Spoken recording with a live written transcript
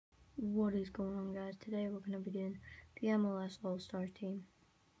What is going on, guys? Today we're going to be doing the MLS All-Star team.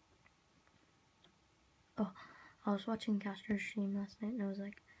 Oh, I was watching Castro's stream last night and I was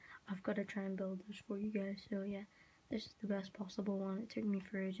like, I've got to try and build this for you guys. So yeah, this is the best possible one. It took me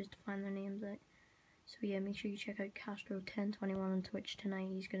forever just to find their names out. So yeah, make sure you check out Castro1021 on Twitch tonight.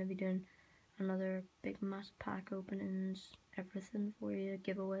 He's going to be doing another big massive pack openings, everything for you,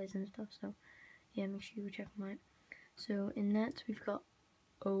 giveaways and stuff. So yeah, make sure you check him out. So in nets we've got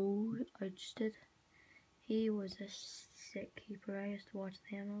Ousted. He was a sick keeper. I used to watch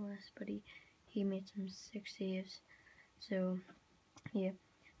the MLS, but he made some sick saves. So yeah.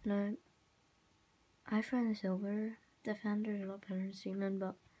 Now I find the silver defender a lot better than Seaman,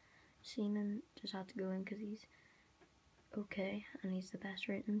 but Seaman just had to go in because he's okay and he's the best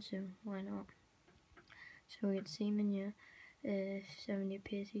rating, so why not? So we get Seaman, yeah. 70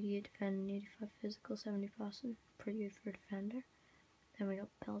 pace, 88 defending, 85 physical, 70 passing. Pretty good for a defender. Then we got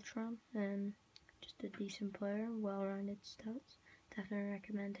Beltram, just a decent player, well-rounded stats. Definitely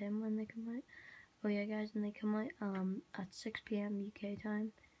recommend him when they come out. Oh yeah, guys, and they come out at 6 PM UK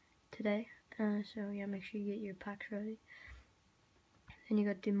time today. So yeah, make sure you get your packs ready. Then you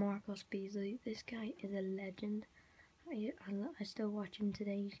got DeMarcus Beasley. This guy is a legend. I still watch him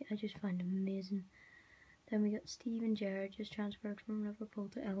today. I just find him amazing. Then we got Steven Gerrard, just transferred from Liverpool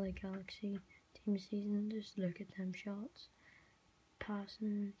to LA Galaxy. Team season, just look at them shots.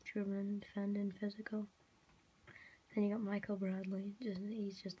 Passing, dribbling, defending, physical. Then you got Michael Bradley,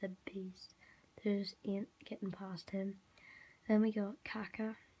 he's just a beast. There just ain't getting past him. Then we got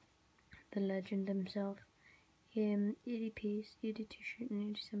Kaka, the legend himself. 80 pace, 82 shooting,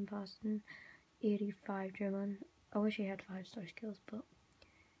 87 passing, 85 dribbling. I wish he had 5-star skills, but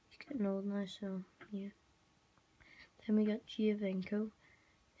he's getting old now, so yeah. Then we got Giovinco,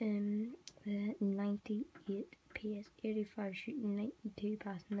 98 pace, 85 shooting, 92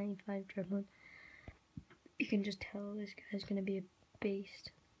 passing, 95 dribbling. You can just tell this guy's going to be a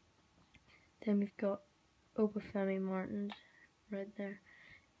beast. Then we've got Obafemi Martins right there.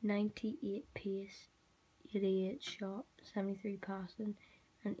 98 pace, 88 shot, 73 passing,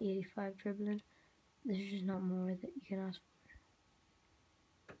 and 85 dribbling. There's just not more that you can ask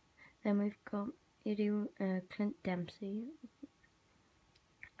for. Then we've got Clint Dempsey.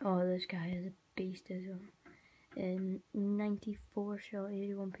 Oh, this guy is a beast as well. 94 shot,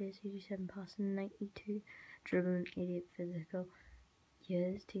 81 pace, 87 passing, 92 dribbling, 88 physical.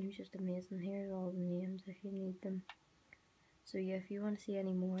 Yeah, this team's just amazing. Here's all the names if you need them. So yeah, if you want to see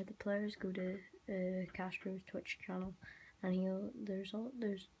any more of the players, go to Castro's Twitch channel, and there's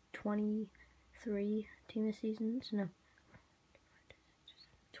 23 team of seasons, no,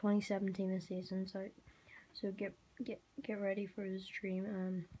 27 team of seasons out. So get ready for the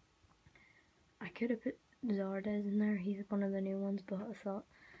stream. I could have put Zardes in there. He's one of the new ones, but I thought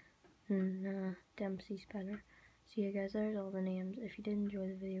Dempsey's better. So yeah, guys, there's all the names. If you did enjoy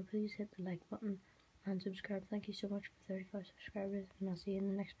the video, please hit the like button and subscribe. Thank you so much for 35 subscribers, and I'll see you in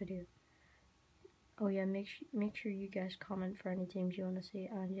the next video. Oh yeah, make sure you guys comment for any teams you want to see,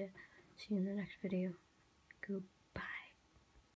 and yeah, see you in the next video. Goodbye.